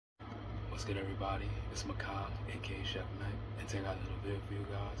What's good, everybody? It's MekGualla, aka ChefMek, and today I got a little video for you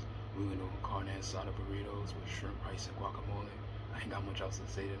guys. We're gonna do Carne Asada Burritos with shrimp, rice, and guacamole. I ain't got much else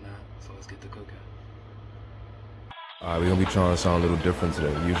to say than that, so let's get to cooking. We're gonna be trying to sound a little different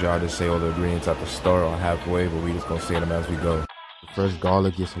today. Usually I just say all the ingredients at the start or halfway, but we just gonna say them as we go. Fresh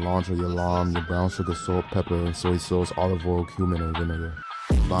garlic, your cilantro, your lime, your brown sugar, salt, pepper, and soy sauce, olive oil, cumin, and vinegar.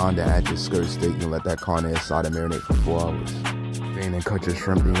 Combine to add your skirt steak and let that carne asada marinate for 4 hours. Drain and cut your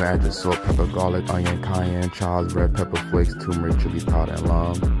shrimp, then you add your salt, pepper, garlic, onion, cayenne, chives, red pepper flakes, turmeric, chili powder, and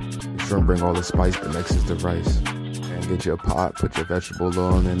lime. The shrimp bring all the spice that mixes the rice. And get your pot, put your vegetable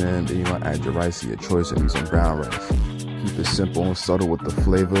on, and then you're gonna add your rice of your choice and use some brown rice. Keep it simple and subtle with the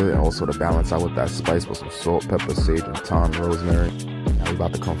flavor, and also to balance out with that spice with some salt, pepper, sage, and thyme, rosemary. Now we're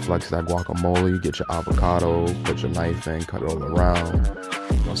about to come flex that guacamole. Get your avocado, put your knife in, cut it all around.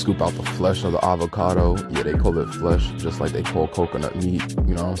 You're gonna scoop out the flesh of the avocado. Yeah, they call it flesh, just like they call coconut meat.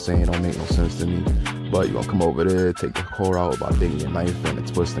 You know what I'm saying? It don't make no sense to me. But you're gonna come over there, take the core out by digging your knife in and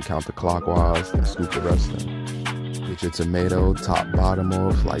twisting counterclockwise, then scoop the rest in. Get your tomato, top, bottom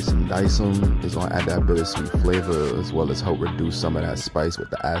off, slice and dice them. It's gonna add that bittersweet flavor as well as help reduce some of that spice with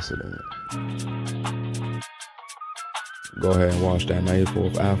the acid in it. Go ahead and wash that knife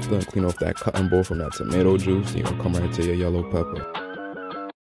off after and clean off that cutting board from that tomato juice. You're gonna come right to your yellow pepper.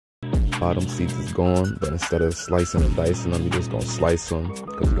 Bottom seeds is gone, but instead of slicing and dicing them, you're just gonna slice them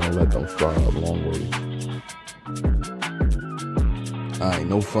because you're gonna let them fry up long ways. Alright,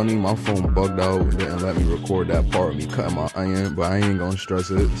 no funny, my phone bugged out and didn't let me record that part of me cutting my onion, but I ain't gonna stress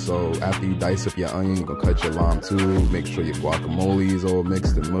it. So after you dice up your onion, you're gonna cut your lime too. Make sure your guacamole is all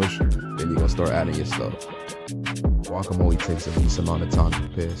mixed and mush. Then you're gonna start adding your stuff. Guacamole takes a decent amount of time to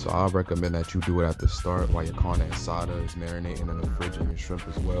prepare, so I recommend that you do it at the start while your carne asada is marinating in the fridge and your shrimp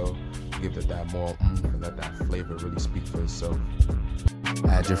as well. Give it that more and let that flavor really speak for itself.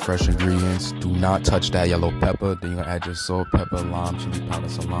 Add your fresh ingredients. Do not touch that yellow pepper. Then you're gonna add your salt, pepper, lime, chili powder,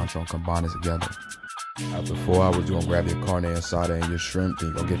 cilantro, and combine it together. After 4 hours, you're gonna grab your carne asada and your shrimp. Then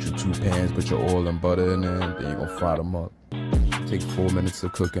you're gonna get your 2 pans, put your oil and butter in there, then you're gonna fry them up. Take 4 minutes to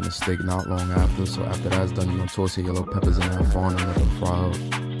cook in the steak, not long after. So after that's done, you're gonna toss your yellow peppers in that fond and let them fry up.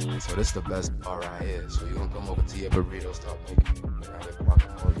 So this is the best part right here. So you're gonna come over to your burrito, start making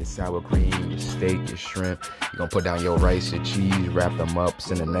your sour cream, your steak, your shrimp. You're gonna put down your rice, your cheese, wrap them up,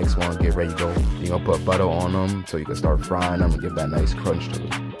 send the next one, get ready to go. You're gonna put butter on them so you can start frying them and give that nice crunch to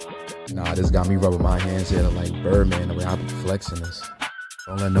them. Nah, this got me rubbing my hands here like Birdman, the way I be flexing this.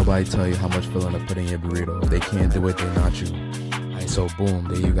 Don't let nobody tell you how much filling to put in your burrito. If they can't do it, they're not you. Alright, so boom,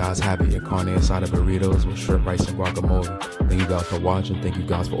 there you guys have it, your carne asada burritos with shrimp, rice, and guacamole. Thank you guys for watching. Thank you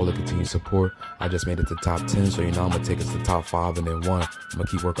guys for all the continued support. I just made it to top 10, so you know I'm gonna take us to top 5 and then 1. I'm gonna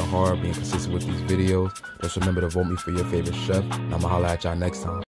keep working hard, being consistent with these videos. Just remember to vote me for your favorite chef, and I'm gonna holla at y'all next time.